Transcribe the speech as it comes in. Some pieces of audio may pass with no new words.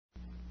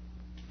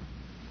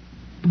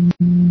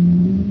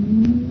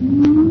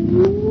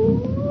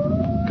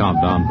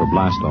Countdown for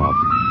blast off.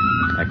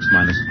 X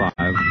minus 5,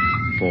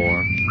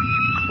 4,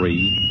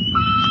 3,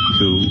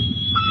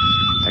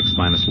 2, X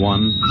minus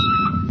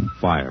 1,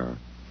 fire.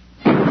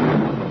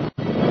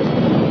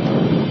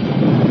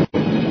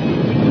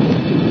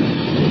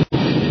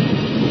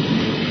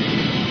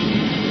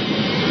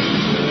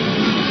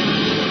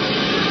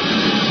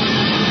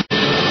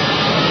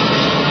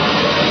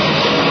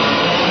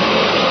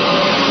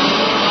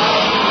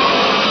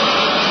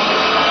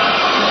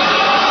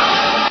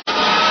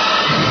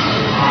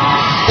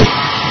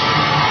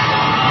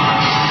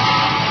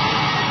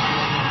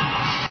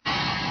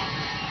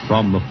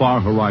 From the far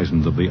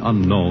horizons of the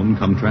unknown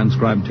come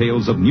transcribed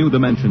tales of new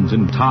dimensions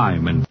in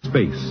time and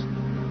space.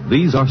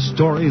 These are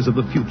stories of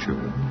the future.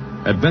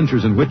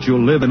 Adventures in which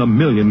you'll live in a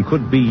million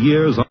could-be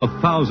years,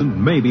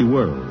 1,000 maybe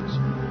worlds.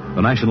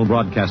 The National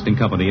Broadcasting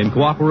Company, in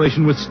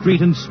cooperation with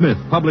Street and Smith,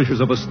 publishers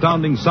of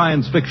astounding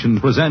science fiction,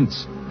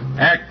 presents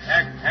X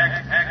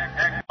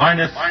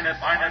minus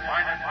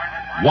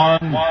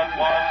 1.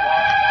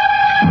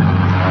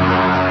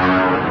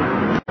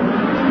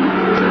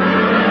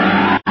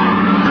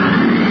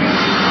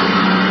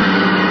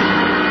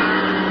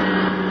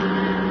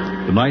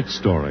 Tonight's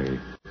story,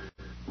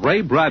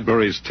 Ray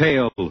Bradbury's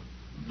tale,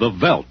 The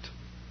Veldt.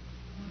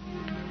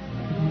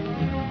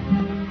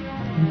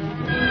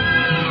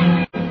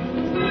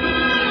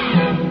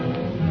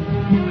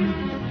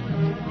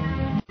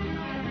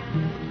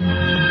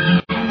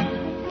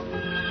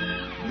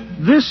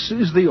 This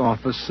is the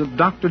office of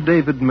Dr.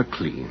 David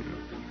McLean,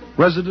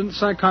 resident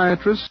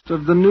psychiatrist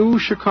of the new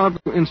Chicago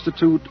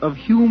Institute of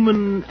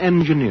Human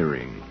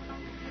Engineering.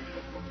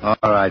 All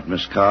right,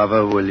 Miss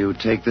Carver, will you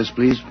take this,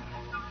 please?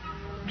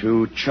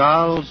 To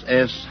Charles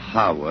S.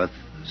 Haworth,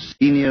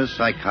 senior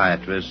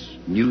psychiatrist,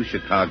 New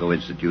Chicago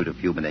Institute of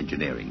Human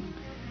Engineering.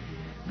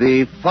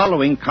 The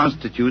following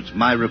constitutes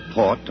my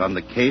report on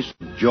the case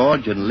of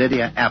George and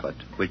Lydia Abbott,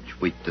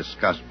 which we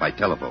discussed by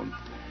telephone.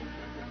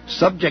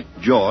 Subject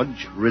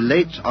George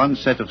relates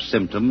onset of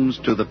symptoms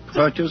to the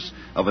purchase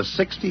of a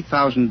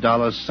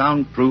 $60,000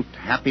 soundproofed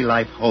Happy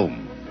Life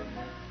home.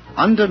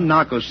 Under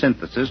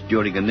narcosynthesis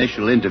during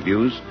initial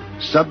interviews,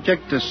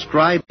 subject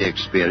described the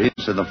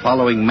experience in the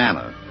following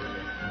manner.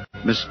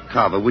 Miss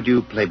Carver, would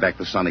you play back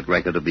the sonic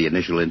record of the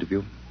initial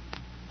interview?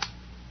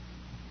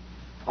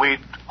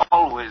 We'd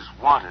always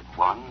wanted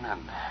one,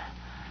 and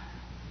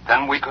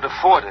then we could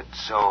afford it,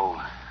 so...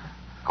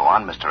 Go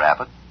on, Mr.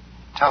 Abbott.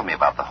 Tell me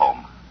about the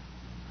home.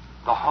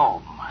 The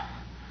home.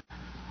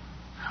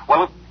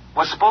 Well, it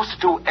was supposed to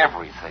do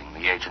everything,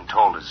 the agent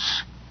told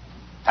us.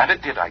 And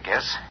it did, I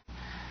guess.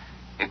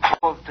 It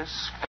clothed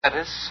us, fed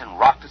us, and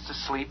rocked us to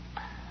sleep,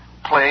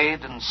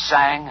 played and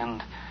sang,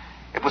 and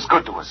it was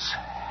good to us.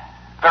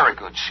 Very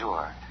good,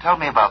 sure. Tell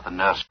me about the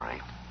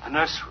nursery. The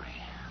nursery.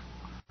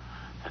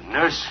 The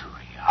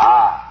nursery,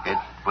 ah. It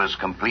was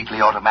completely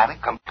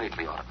automatic?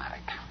 Completely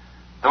automatic.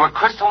 There were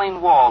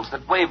crystalline walls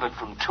that wavered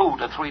from 2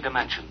 to 3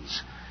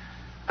 dimensions.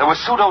 There were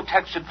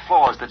pseudo-textured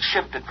floors that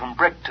shifted from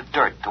brick to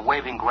dirt to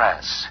waving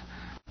grass.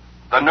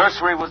 The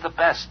nursery was the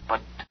best,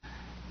 but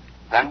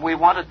then we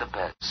wanted the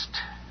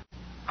best.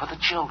 For the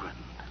children.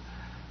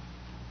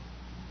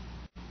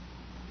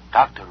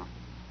 Doctor,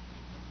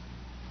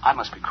 I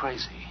must be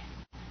crazy.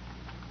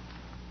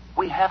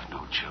 We have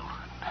no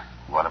children.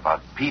 What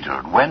about Peter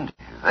and Wendy?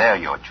 They're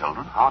your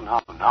children. Oh,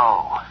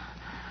 no.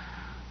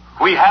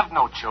 We have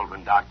no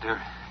children, Doctor.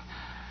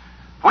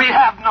 We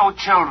have no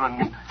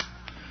children.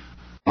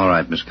 All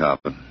right, Miss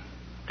Carver.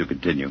 To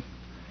continue.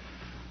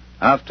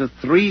 After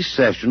 3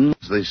 sessions,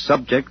 the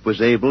subject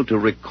was able to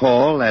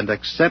recall and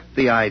accept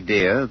the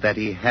idea that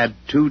he had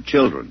 2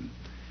 children.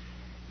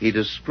 He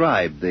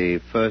described the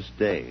first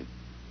day.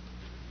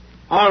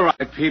 All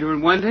right, Peter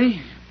and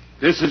Wendy.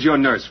 This is your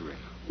nursery.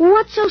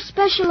 What's so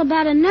special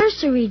about a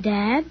nursery,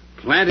 Dad?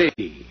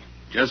 Plenty.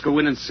 Just go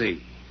in and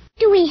see.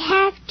 Do we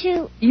have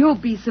to? You'll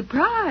be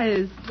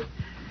surprised.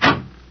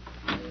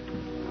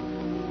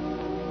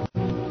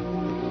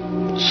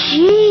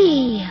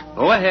 Gee.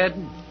 Go ahead.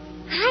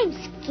 I'm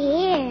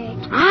scared.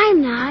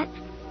 I'm not.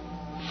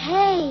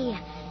 Hey,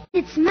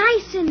 it's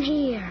nice in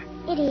here.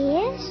 It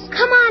is?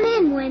 Come on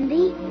in,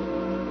 Wendy.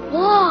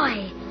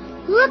 Boy,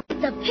 look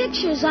at the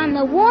pictures on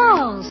the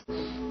walls.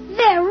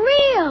 They're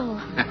real.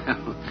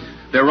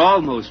 They're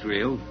almost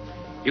real.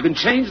 You can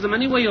change them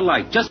any way you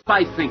like, just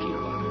by thinking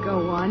about it.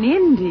 Go on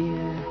in,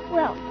 dear.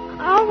 Well,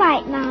 all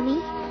right, Mommy.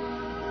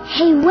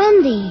 Hey,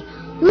 Wendy,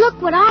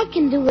 look what I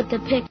can do with the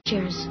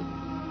pictures.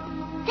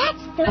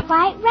 That's the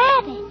White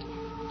Rabbit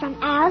from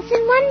Alice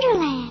in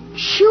Wonderland.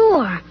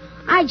 Sure.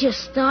 I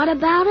just thought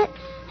about it,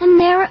 and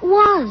there it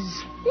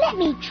was. Let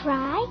me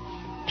try.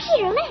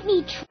 Peter, let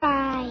me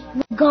try.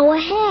 Go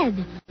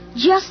ahead.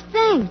 Just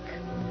think.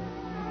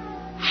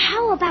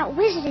 How about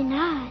Wizard in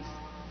Oz?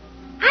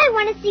 I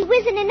want to see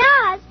Wizard in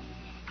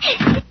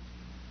Oz.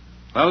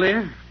 Well,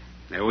 dear,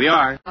 there we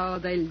are. Oh,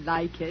 they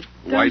like it,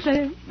 don't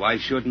they? Why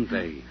shouldn't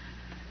they?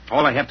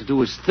 All I have to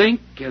do is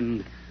think,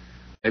 and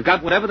they've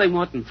got whatever they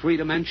want in 3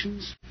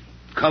 dimensions.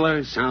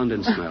 Color, sound,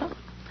 and smell.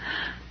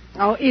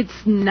 Oh, it's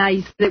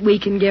nice that we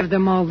can give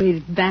them all the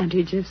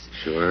advantages.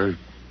 Sure.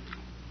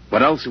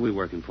 What else are we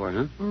working for,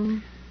 huh?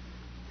 Mm.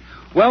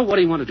 Well, what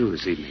do you want to do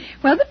this evening?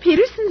 Well, the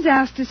Petersons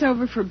asked us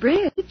over for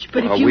bridge,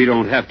 but if you... we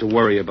don't have to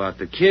worry about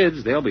the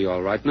kids. They'll be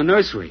all right in the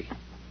nursery.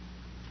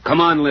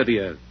 Come on,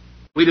 Lydia.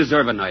 We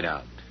deserve a night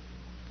out.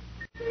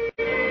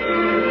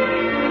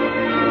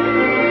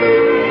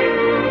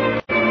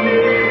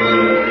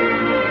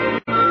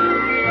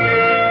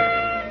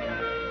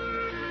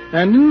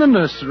 And in the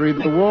nursery,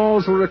 the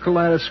walls were a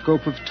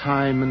kaleidoscope of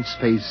time and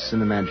space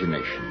and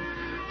imagination.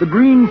 The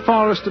green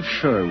forest of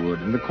Sherwood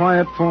and the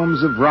quiet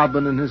forms of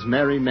Robin and his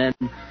merry men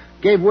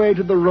gave way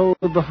to the roll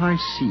of the high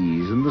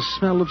seas and the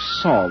smell of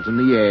salt in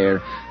the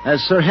air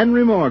as Sir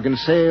Henry Morgan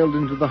sailed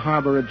into the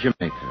harbor at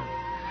Jamaica.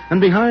 And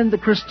behind the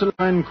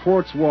crystalline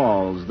quartz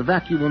walls, the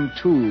vacuum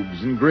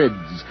tubes and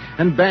grids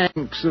and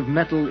banks of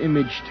metal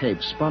image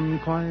tape spun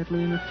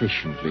quietly and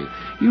efficiently,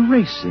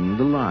 erasing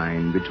the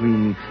line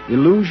between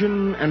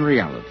illusion and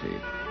reality.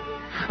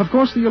 Of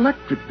course, the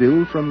electric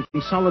bill from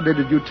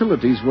Consolidated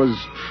Utilities was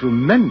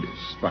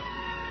tremendous, but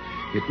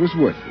it was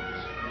worth it.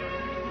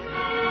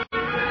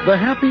 The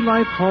happy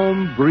life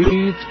home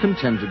breathed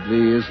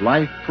contentedly as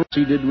life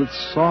proceeded with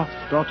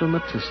soft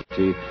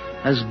automaticity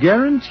as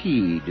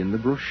guaranteed in the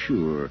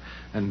brochure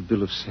and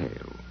bill of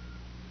sale.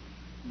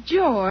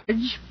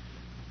 George.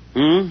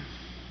 Hmm?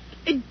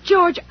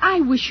 George, I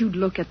wish you'd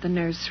look at the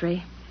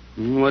nursery.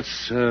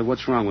 What's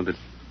wrong with it?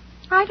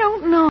 I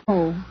don't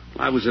know.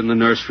 I was in the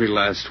nursery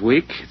last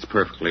week. It's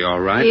perfectly all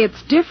right.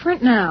 It's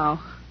different now.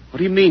 What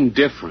do you mean,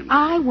 different?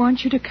 I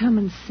want you to come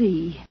and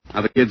see.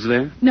 Are the kids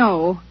there?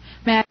 No.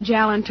 Madge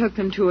Allen took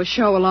them to a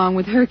show along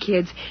with her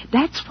kids.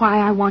 That's why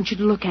I want you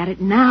to look at it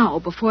now,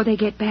 before they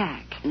get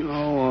back. Oh,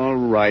 all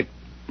right.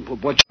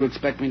 But what you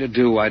expect me to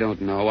do, I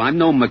don't know. I'm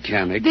no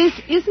mechanic. This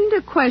isn't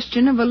a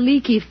question of a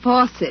leaky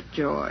faucet,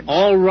 George.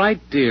 All right,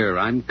 dear.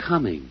 I'm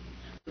coming.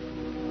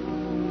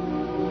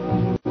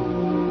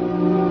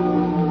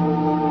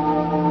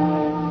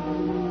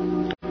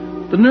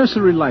 The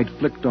nursery light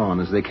flicked on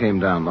as they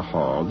came down the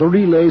hall. The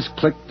relays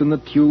clicked and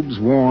the tubes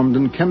warmed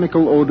and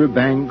chemical odor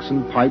banks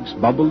and pipes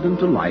bubbled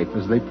into life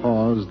as they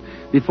paused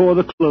before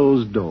the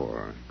closed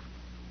door.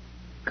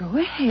 Go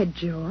ahead,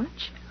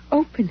 George.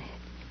 Open it.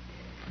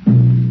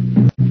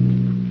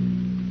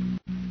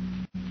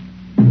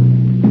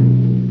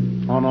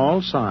 On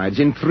all sides,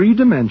 in 3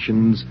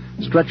 dimensions,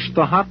 stretched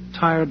the hot,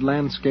 tired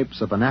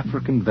landscapes of an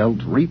African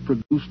veldt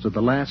reproduced to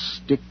the last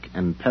stick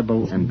and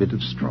pebble and bit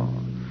of straw.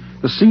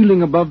 The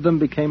ceiling above them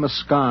became a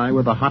sky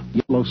with a hot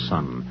yellow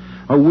sun.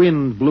 A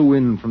wind blew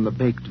in from the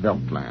baked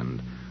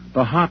veldtland.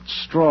 The hot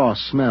straw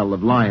smell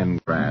of lion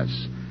grass.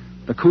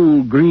 The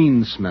cool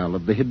green smell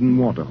of the hidden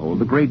waterhole.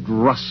 The great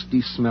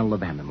rusty smell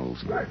of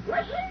animals.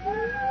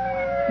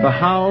 The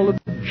howl of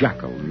the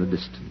jackal in the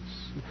distance.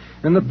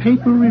 And the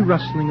papery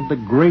rustling of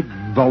the great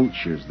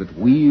vultures that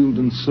wheeled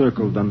and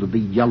circled under the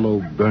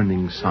yellow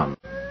burning sun.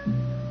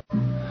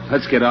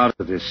 Let's get out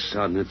of this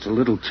sun. It's a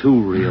little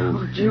too real.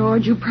 Oh,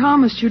 George, you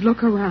promised you'd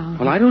look around.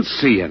 Well, I don't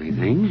see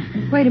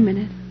anything. Wait a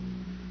minute.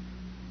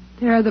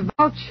 There are the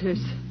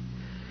vultures.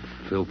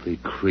 Filthy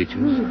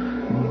creatures.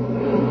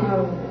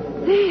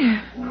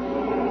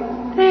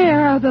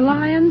 There are the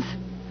lions.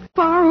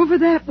 Far over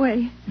that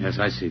way. Yes,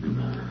 I see them.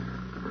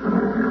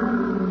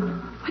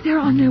 Why, they're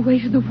on their way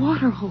to the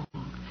waterhole.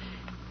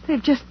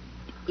 They've just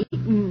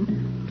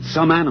eaten. It's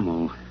some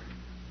animal.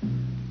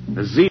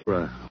 A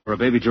zebra or a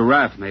baby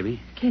giraffe, maybe.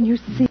 Can you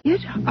see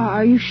it?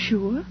 Are you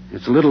sure?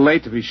 It's a little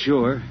late to be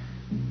sure.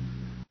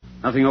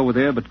 Nothing over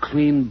there but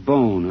clean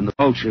bone and the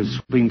vultures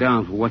swooping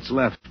down for what's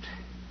left.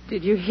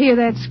 Did you hear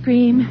that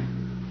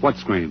scream? What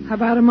scream?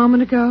 About a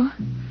moment ago.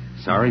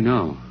 Sorry,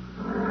 no.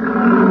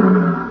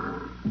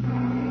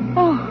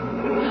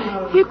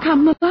 Oh, here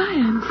come the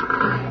lions.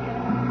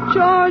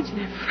 George,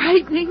 they're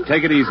frightening.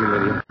 Take it easy,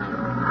 Lydia.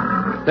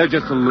 They're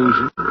just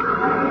illusions.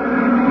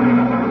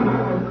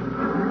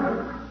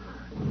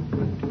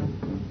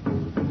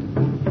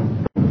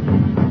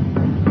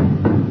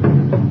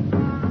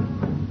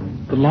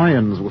 The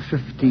lions were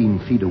 15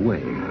 feet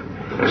away.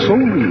 So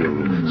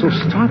real, so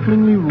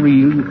startlingly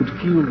real, you could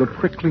feel the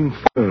prickling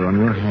fur on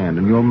your hand,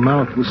 and your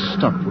mouth was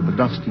stuffed with the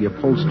dusty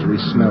upholstery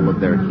smell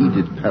of their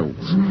heated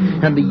pelts.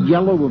 And the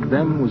yellow of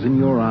them was in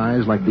your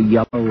eyes like the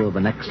yellow of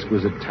an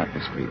exquisite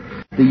tapestry.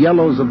 The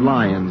yellows of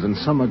lions and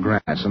summer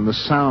grass, and the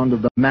sound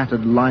of the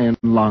matted lion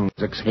lungs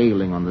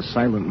exhaling on the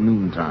silent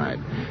noontide,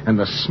 and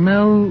the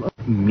smell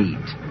of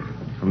meat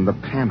from the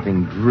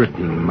panting,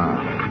 dripping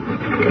mouth.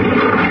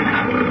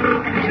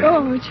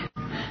 George,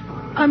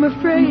 I'm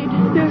afraid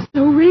they're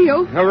so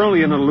real. They're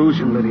only an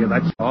illusion, Lydia,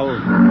 that's all.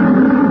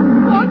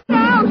 Watch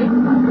out!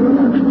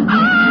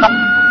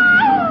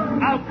 Ah!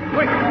 Out,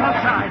 quick,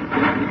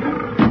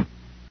 outside!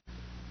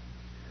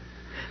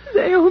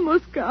 They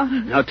almost got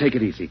us. Now, take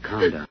it easy,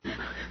 calm down.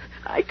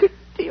 I could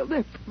feel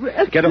their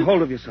breath. Get a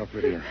hold of yourself,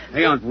 Lydia.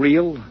 They aren't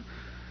real.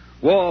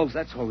 Walls,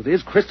 that's all it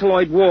is,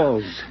 crystalloid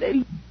walls.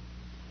 They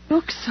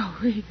look so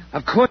real.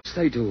 Of course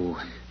they do.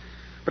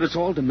 But it's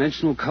all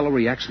dimensional color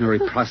reactionary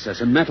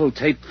process, a metal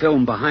tape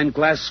film behind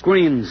glass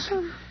screens.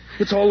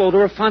 It's all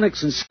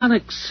odorophonics and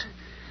sonics.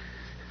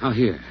 Now,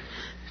 here,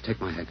 take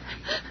my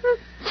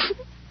handkerchief.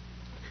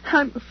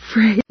 I'm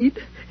afraid.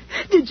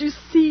 Did you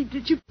see?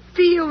 Did you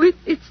feel it?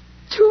 It's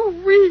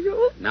too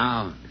real.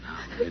 Now,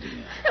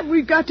 Lydia. And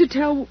we've got to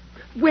tell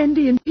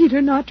Wendy and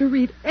Peter not to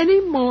read any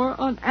more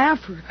on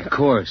Africa. Of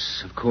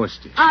course,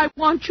 dear. I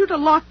want you to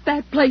lock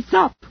that place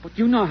up. But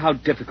you know how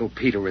difficult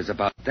Peter is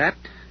about that.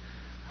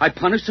 I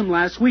punished him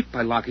last week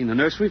by locking the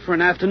nursery for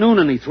an afternoon,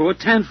 and he threw a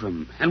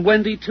tantrum. And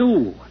Wendy,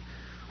 too.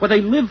 Well, they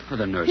live for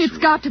the nursery. It's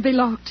got to be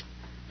locked.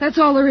 That's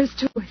all there is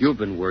to it. You've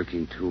been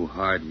working too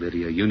hard,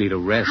 Lydia. You need a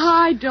rest.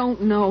 I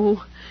don't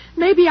know.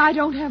 Maybe I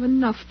don't have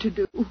enough to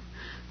do.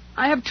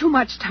 I have too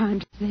much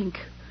time to think.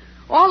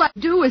 All I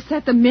do is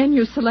set the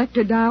menu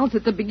selector dials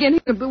at the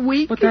beginning of the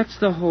week. But that's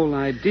the whole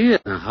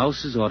idea. The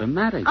house is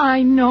automatic.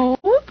 I know,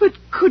 but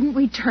couldn't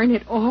we turn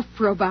it off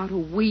for about a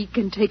week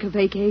and take a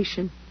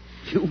vacation?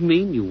 You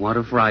mean you want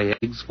to fry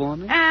eggs for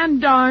me? And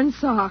darn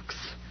socks.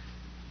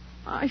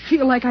 I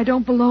feel like I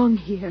don't belong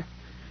here.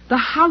 The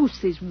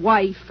house is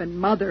wife and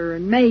mother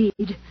and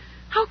maid.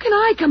 How can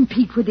I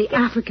compete with the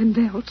African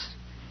Veldt?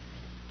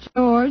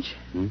 George,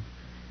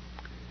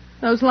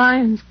 those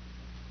lions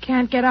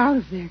can't get out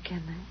of there,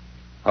 can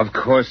they? Of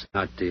course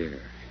not,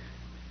 dear.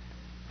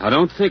 Now,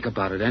 don't think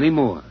about it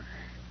anymore.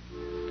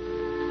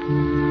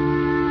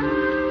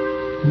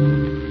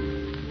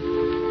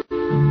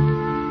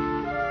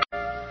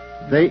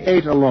 They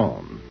ate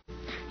alone.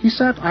 He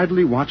sat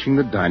idly watching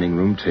the dining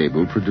room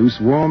table produce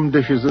warm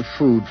dishes of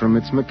food from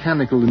its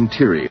mechanical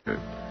interior.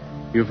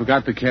 You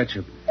forgot the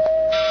ketchup.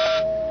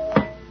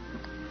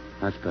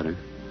 That's better.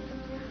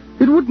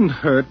 It wouldn't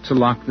hurt to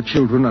lock the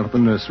children out of the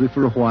nursery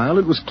for a while.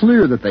 It was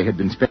clear that they had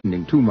been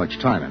spending too much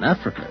time in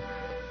Africa.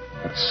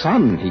 But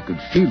son, he could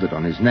feel it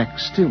on his neck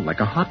still like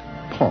a hot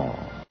paw.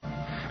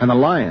 And the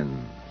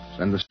lions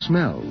and the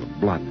smell of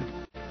blood.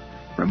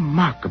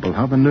 Remarkable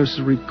how the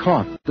nursery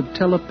caught the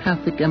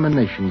telepathic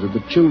emanations of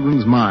the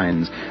children's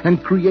minds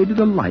and created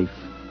a life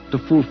to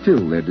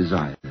fulfill their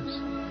desires.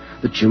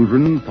 The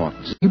children thought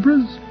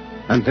zebras,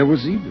 and there were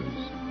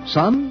zebras.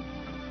 Sun,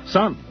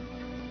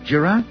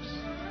 giraffes,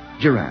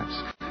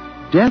 giraffes.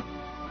 Death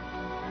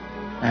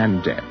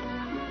and death.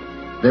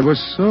 They were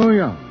so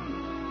young.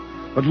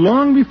 But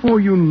long before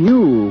you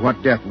knew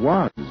what death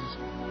was,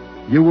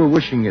 you were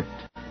wishing it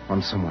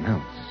on someone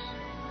else.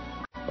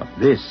 But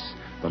this,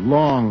 the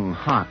long,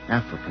 hot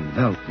African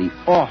Veldt, the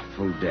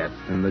awful death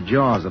in the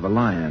jaws of a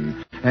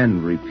lion,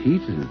 and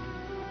repeated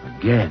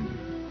again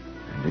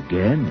and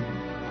again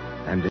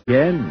and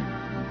again.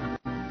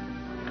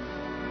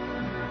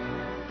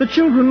 The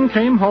children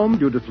came home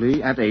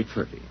dutifully at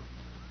 8:30.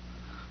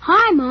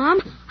 Hi,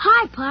 Mom.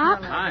 Hi,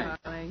 Pop. Hi.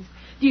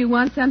 Do you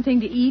want something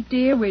to eat,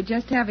 dear? We're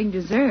just having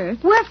dessert.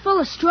 We're full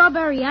of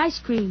strawberry ice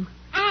cream.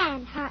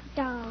 And hot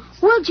dogs.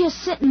 We'll just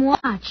sit and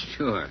watch.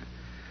 Sure.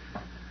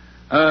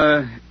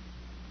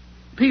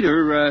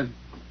 Peter,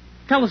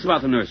 tell us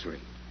about the nursery.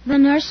 The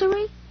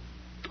nursery?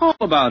 All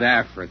about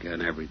Africa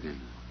and everything.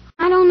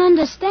 I don't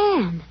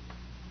understand.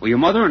 Well, your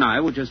mother and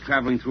I were just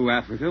traveling through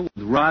Africa with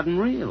rod and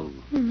reel.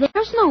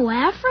 There's no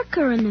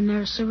Africa in the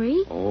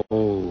nursery.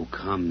 Oh,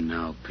 come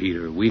now,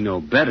 Peter. We know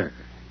better.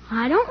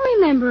 I don't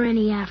remember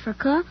any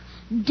Africa.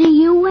 Do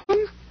you,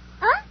 Wen?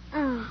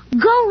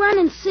 Go run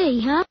and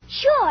see, huh?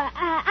 Sure,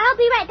 I'll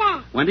be right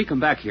back. Wendy, come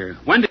back here.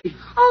 Wendy!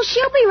 Oh,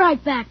 she'll be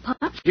right back,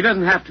 Pop. She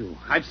doesn't have to.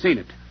 I've seen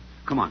it.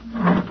 Come on.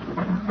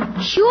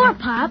 Sure,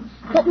 Pop,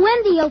 but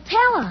Wendy'll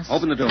tell us.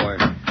 Open the door.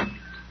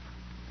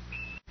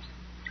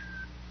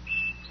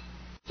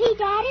 See,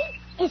 Daddy?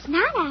 It's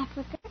not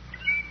Africa.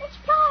 It's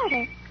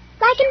Florida.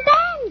 Like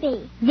in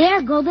Bambi.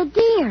 There go the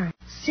deer.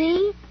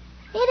 See?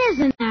 It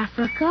isn't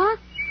Africa.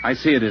 I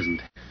see it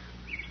isn't.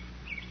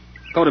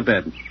 Go to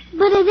bed.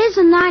 But it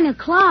isn't 9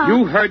 o'clock.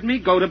 You heard me.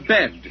 Go to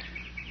bed.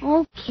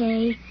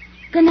 Okay.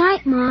 Good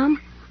night,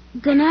 Mom.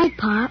 Good night,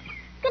 Pop.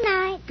 Good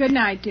night. Good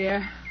night,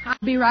 dear. I'll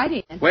be right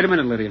in. Wait a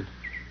minute, Lydia.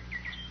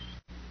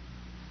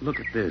 Look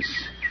at this.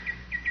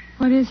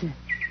 What is it?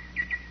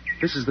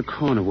 This is the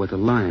corner where the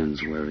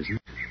lions were, isn't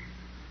it?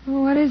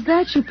 What is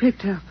that you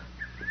picked up?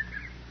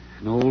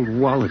 An old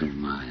wallet of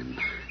mine.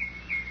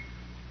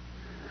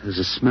 There's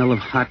a smell of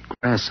hot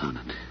grass on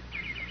it.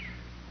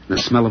 And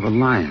the smell of a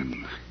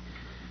lion.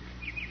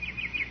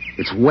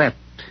 It's wet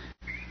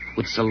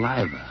with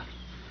saliva.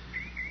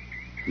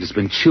 And it's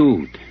been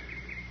chewed.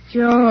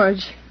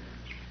 George,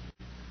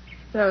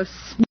 those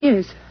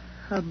smears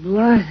of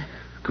blood.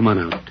 Come on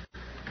out.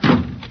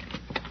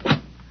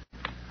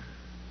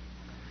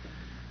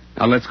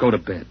 Now let's go to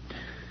bed.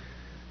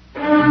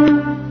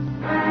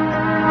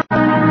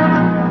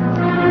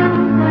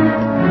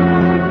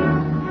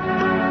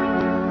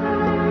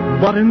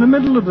 But in the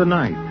middle of the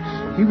night,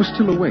 he was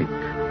still awake.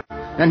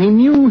 And he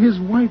knew his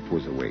wife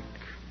was awake.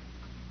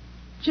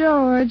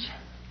 George,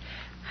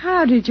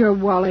 how did your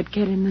wallet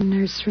get in the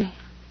nursery?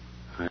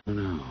 I don't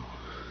know.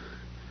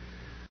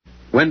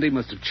 Wendy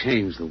must have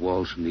changed the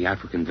walls from the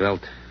African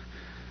Veldt.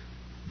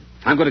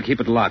 I'm going to keep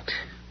it locked.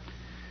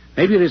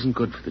 Maybe it isn't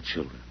good for the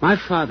children. My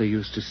father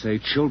used to say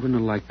children are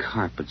like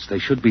carpets. They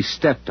should be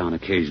stepped on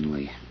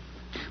occasionally.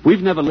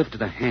 We've never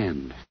lifted a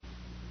hand.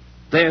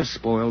 They're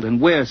spoiled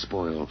and we're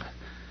spoiled.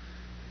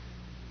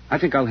 I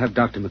think I'll have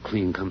Dr.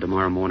 McLean come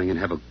tomorrow morning and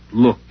have a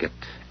look at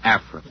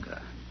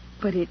Africa.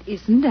 But it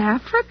isn't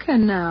Africa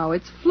now.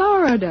 It's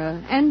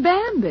Florida and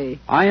Bambi.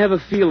 I have a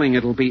feeling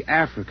it'll be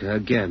Africa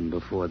again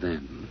before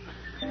then.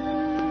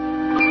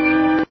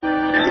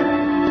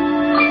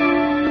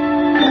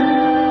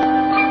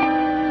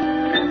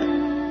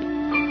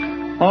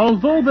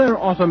 Although their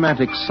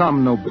automatic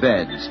somno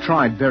beds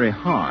tried very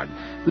hard,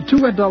 the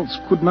two adults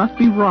could not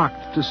be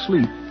rocked to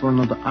sleep for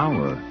another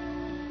hour.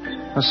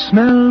 A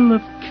smell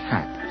of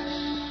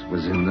cats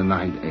was in the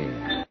night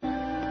air.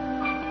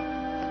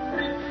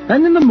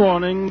 And in the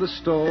morning, the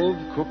stove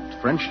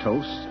cooked French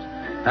toast,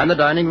 and the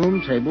dining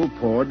room table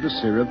poured the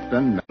syrup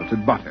and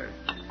melted butter.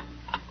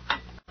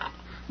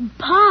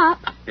 Pop,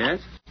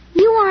 Yes?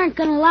 you aren't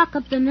going to lock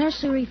up the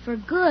nursery for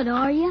good,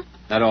 are you?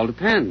 That all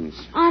depends.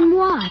 On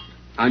what?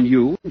 On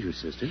you and your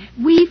sister.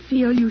 We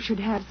feel you should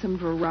have some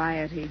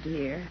variety,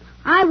 dear.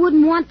 I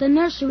wouldn't want the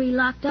nursery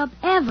locked up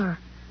ever.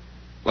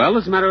 Well,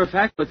 as a matter of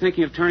fact, we're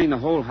thinking of turning the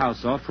whole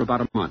house off for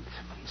about a month.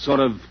 Sort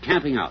of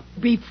camping out.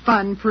 Be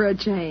fun for a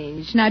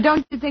change. Now,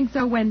 don't you think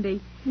so, Wendy?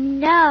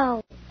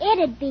 No,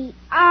 it'd be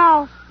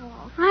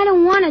awful. I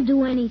don't want to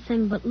do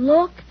anything but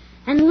look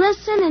and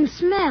listen and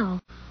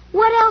smell.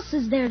 What else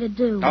is there to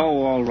do?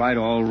 Oh, all right,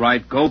 all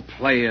right. Go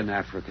play in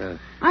Africa.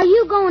 Are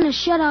you going to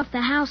shut off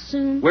the house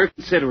soon? We're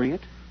considering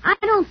it. I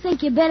don't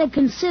think you better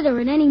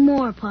consider it any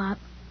more, Pop.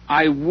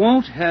 I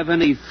won't have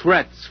any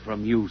threats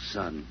from you,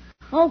 son.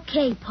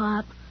 Okay,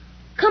 Pop.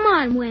 Come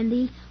on,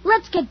 Wendy.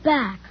 Let's get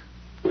back.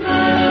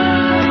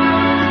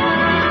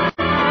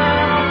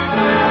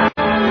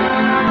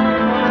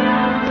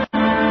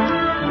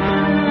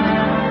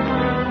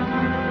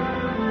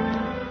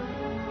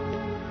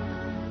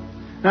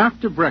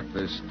 After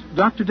breakfast,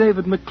 Dr.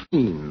 David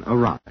McLean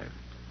arrived.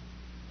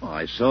 Oh,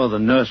 I saw the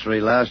nursery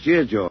last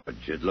year, George.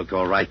 It looked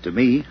all right to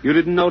me. You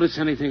didn't notice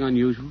anything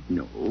unusual?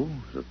 No,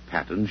 the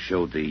pattern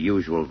showed the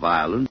usual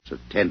violence, a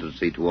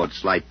tendency towards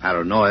slight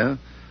paranoia.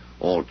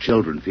 All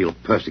children feel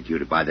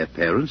persecuted by their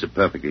parents. It's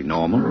perfectly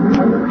normal.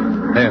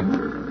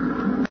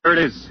 There it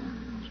is.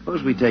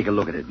 Suppose we take a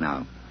look at it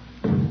now.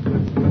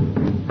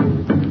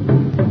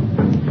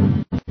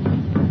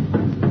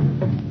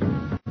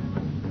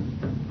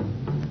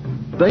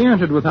 They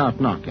entered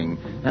without knocking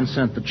and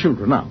sent the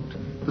children out.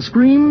 The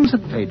screams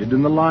had faded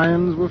and the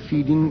lions were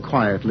feeding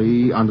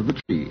quietly under the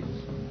trees.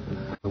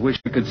 I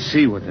wish I could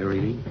see what they're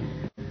eating.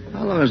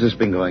 How long has this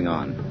been going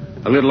on?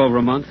 A little over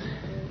a month.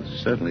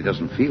 Certainly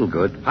doesn't feel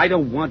good. I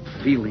don't want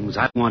feelings.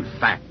 I want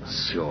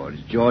facts.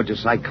 George, a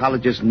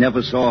psychologist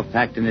never saw a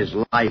fact in his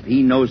life.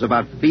 He knows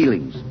about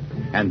feelings.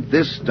 And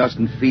this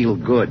doesn't feel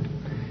good.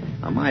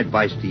 Now, my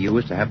advice to you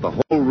is to have the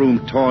whole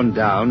room torn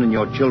down and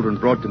your children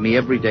brought to me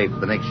every day for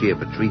the next year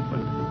for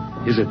treatment.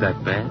 Is it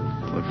that bad?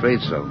 I'm afraid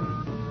so.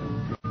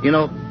 You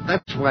know,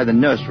 that's why the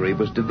nursery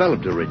was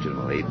developed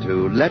originally,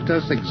 to let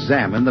us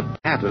examine the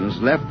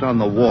patterns left on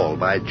the wall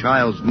by a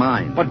child's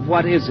mind. But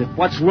what is it?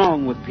 What's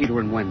wrong with Peter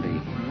and Wendy?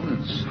 Well,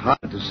 it's hard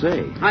to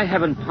say. I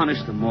haven't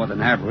punished them more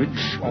than average.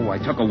 Oh, I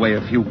took away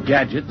a few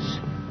gadgets.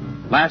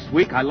 Last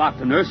week, I locked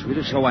the nursery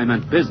to show I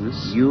meant business.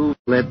 You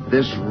let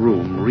this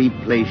room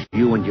replace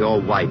you and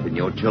your wife in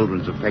your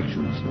children's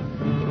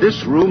affections.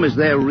 This room is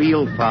their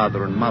real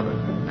father and mother.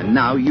 And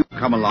now you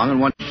come along and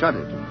want to shut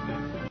it.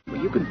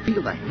 Well, you can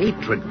feel the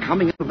hatred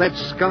coming out of that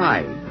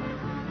sky.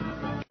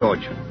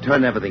 George,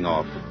 turn everything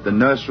off. The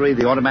nursery,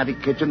 the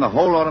automatic kitchen, the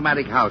whole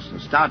automatic house. And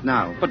start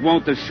now. But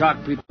won't the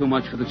shock be too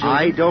much for the children?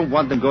 I don't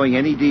want them going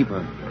any deeper.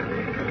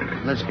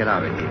 Let's get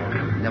out of here.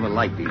 I never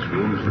like these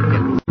rooms.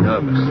 I get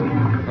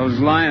nervous. Those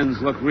lions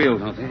look real,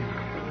 don't they?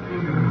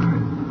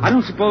 I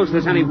don't suppose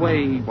there's any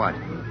way... What?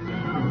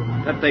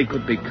 That they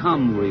could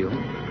become real.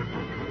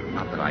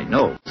 Not that I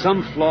know.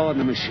 Some flaw in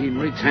the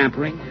machinery,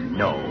 tampering?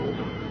 No.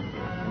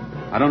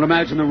 I don't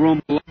imagine the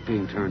room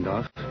being turned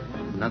off.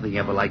 Nothing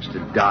ever likes to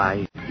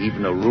die,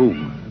 even a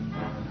room.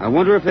 I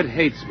wonder if it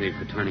hates me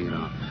for turning it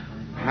off.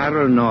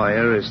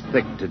 Paranoia is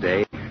thick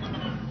today.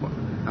 Well,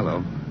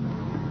 hello.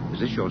 Is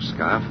this your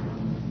scarf?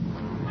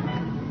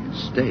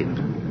 It's stained.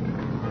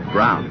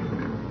 Brown.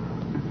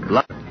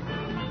 Blood.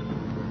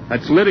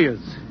 That's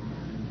Lydia's.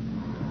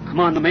 Come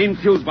on, the main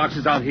fuse box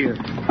is out here.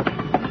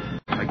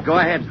 Right, go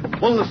ahead.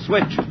 Pull the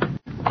switch.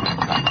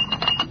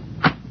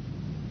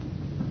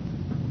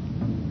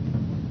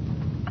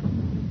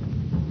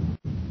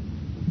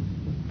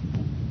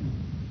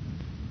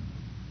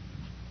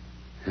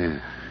 Yeah.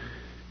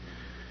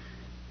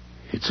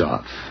 It's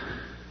off.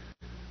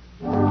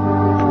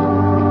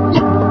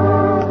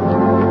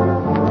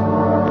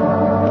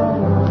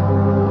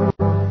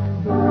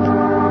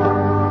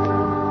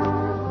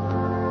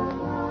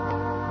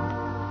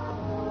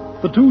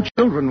 The two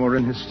children were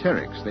in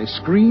hysterics. They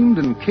screamed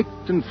and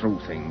kicked and threw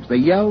things. They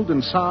yelled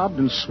and sobbed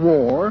and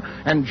swore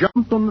and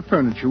jumped on the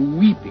furniture,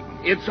 weeping.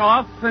 It's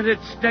off and it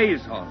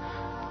stays off.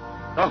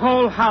 The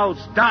whole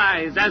house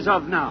dies as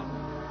of now.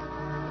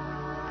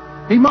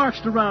 He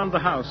marched around the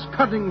house,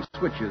 cutting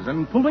switches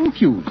and pulling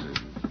fuses.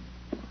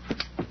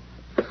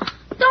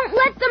 Don't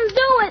let them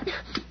do it.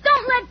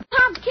 Don't let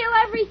Pop kill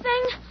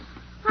everything.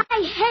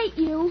 I hate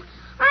you.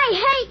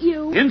 I hate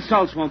you.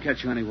 Insults won't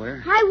get you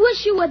anywhere. I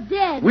wish you were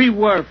dead. We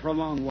were for a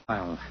long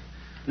while.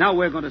 Now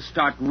we're going to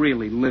start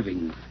really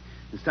living.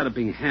 Instead of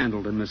being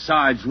handled and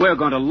massaged, we're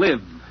going to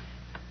live.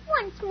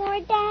 Once more,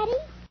 Daddy.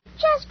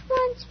 Just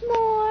once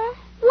more.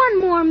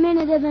 One more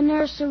minute of the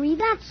nursery,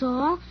 that's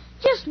all.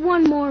 Just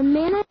one more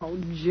minute. Oh,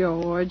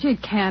 George,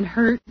 it can't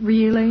hurt,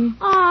 really.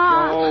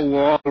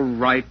 Oh,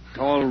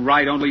 all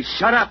right, only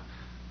shut up.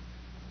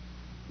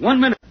 1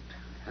 minute,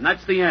 and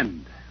that's the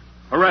end.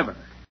 Forever.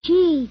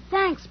 Gee,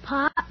 thanks,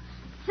 Pop.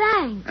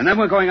 Thanks. And then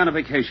we're going on a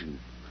vacation.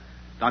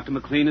 Dr.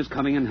 McLean is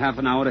coming in half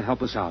an hour to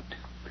help us out.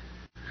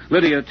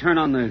 Lydia, turn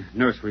on the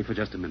nursery for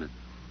just a minute.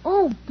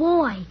 Oh,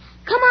 boy.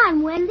 Come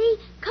on, Wendy.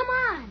 Come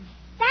on.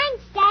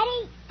 Thanks,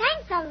 Daddy.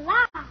 Thanks a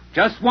lot.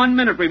 Just 1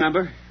 minute,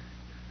 remember.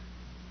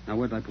 Now,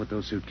 where'd I put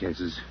those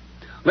suitcases?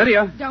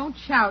 Lydia! Don't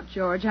shout,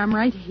 George. I'm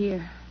right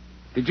here.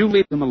 Did you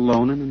leave them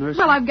alone in the nursery?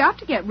 Well, I've got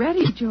to get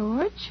ready,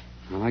 George.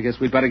 Well, I guess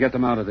we'd better get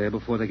them out of there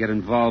before they get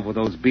involved with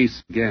those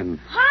beasts again.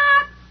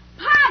 Pop!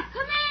 Pop,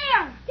 come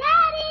here!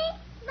 Daddy!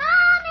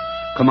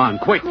 Mommy! Come on,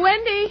 quick.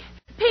 Wendy!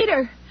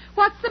 Peter!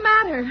 What's the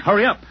matter?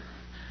 Hurry up.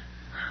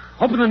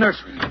 Open the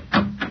nursery.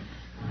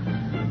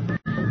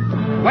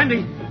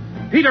 Wendy!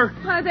 Peter!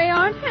 They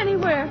aren't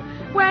anywhere.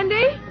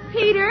 Wendy?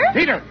 Peter?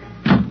 Peter!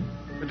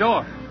 The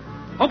door.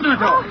 Open the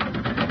door.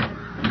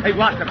 They've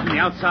locked it from the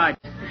outside.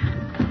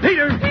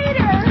 Peter!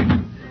 Peter!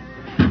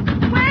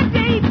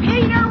 Wendy!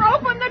 Peter!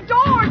 Open the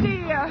door,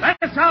 dear!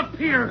 Let us out,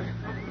 Peter!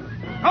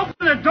 Open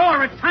the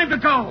door. It's time to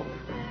go.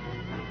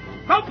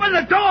 Open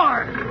the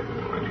door!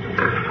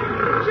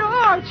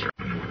 George!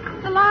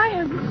 The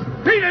lions!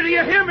 Peter, do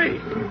you hear me?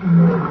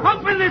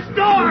 Open this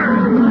door!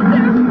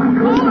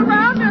 They're all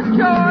around us,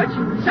 George!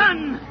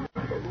 Son!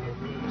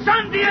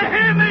 Son, do you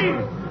hear me?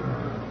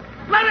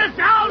 Let us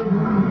out!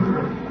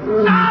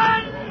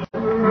 Son!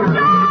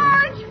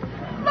 George!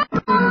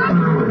 Look!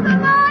 The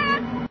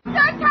lions!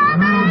 They're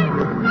coming!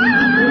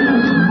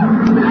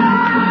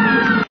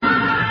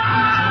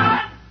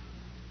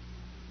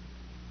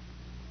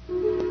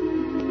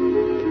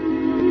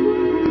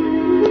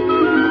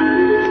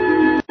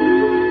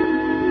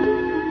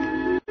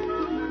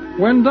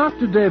 When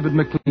Dr. David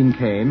McLean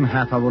came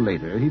half hour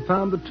later, he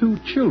found the two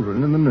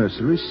children in the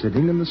nursery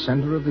sitting in the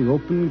center of the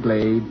open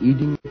glade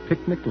eating a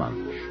picnic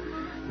lunch.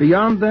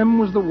 Beyond them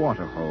was the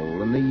water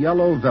hole and the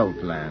yellow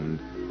Veldt land.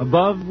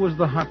 Above was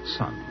the hot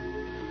sun.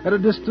 At a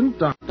distance,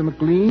 Dr.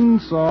 McLean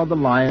saw the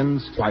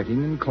lions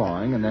fighting and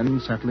clawing and then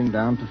settling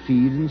down to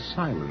feed in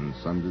silence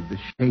under the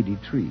shady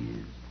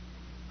trees.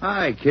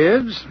 Hi,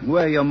 kids.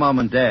 Where are your mom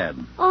and dad?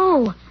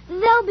 Oh,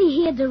 they'll be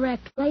here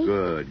directly.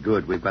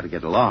 Good. We've got to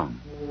get along.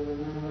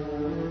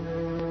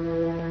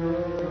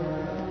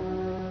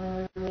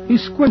 He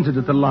squinted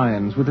at the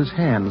lions with his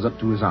hands up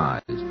to his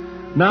eyes.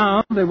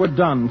 Now they were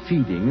done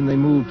feeding, and they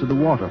moved to the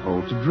water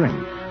hole to drink.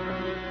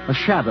 A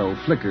shadow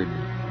flickered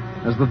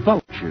as the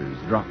vultures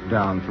dropped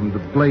down from the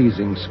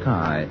blazing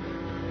sky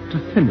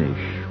to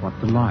finish what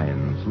the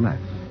lions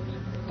left.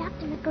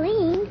 Dr.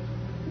 McLean?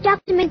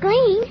 Dr.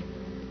 McLean?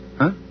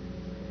 Huh?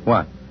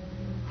 What?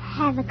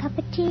 Have a cup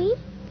of tea?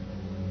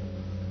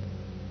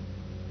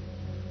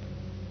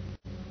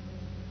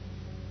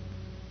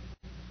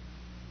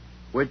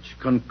 Which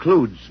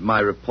concludes my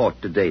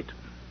report to date.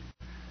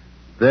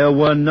 There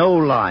were no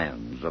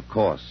lions, of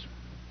course.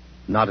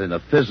 Not in a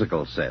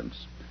physical sense.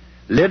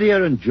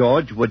 Lydia and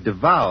George were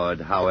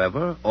devoured,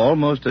 however,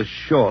 almost as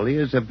surely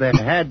as if there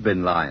had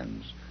been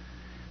lions.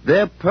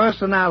 Their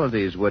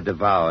personalities were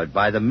devoured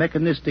by the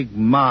mechanistic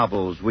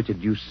marvels which had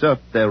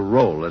usurped their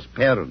role as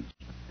parents.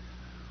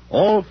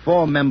 All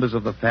four members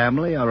of the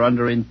family are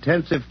under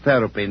intensive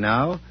therapy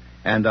now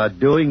and are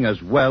doing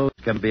as well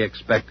as can be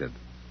expected.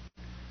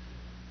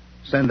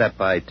 Send that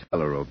by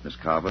telerope, Miss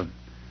Carver.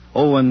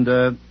 Oh,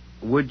 and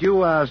would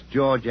you ask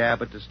George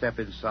Abbott to step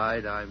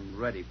inside? I'm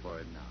ready for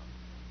it now.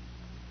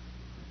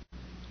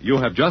 You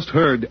have just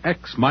heard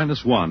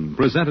X-1,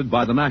 presented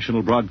by the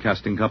National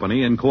Broadcasting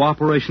Company in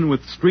cooperation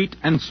with Street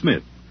and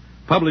Smith,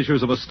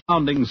 publishers of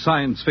astounding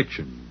science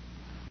fiction.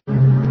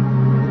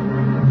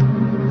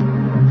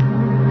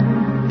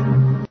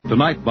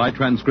 Tonight, by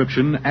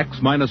transcription,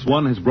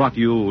 X-1 has brought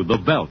you The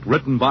Veldt,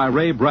 written by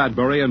Ray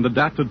Bradbury and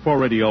adapted for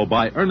radio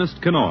by Ernest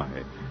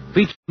Kenoy.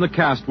 Featured in the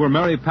cast were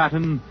Mary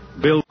Patton,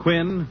 Bill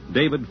Quinn,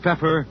 David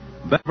Pfeffer,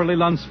 Beverly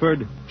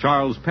Lunsford,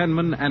 Charles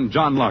Penman, and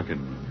John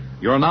Larkin.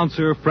 Your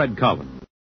announcer, Fred Collins.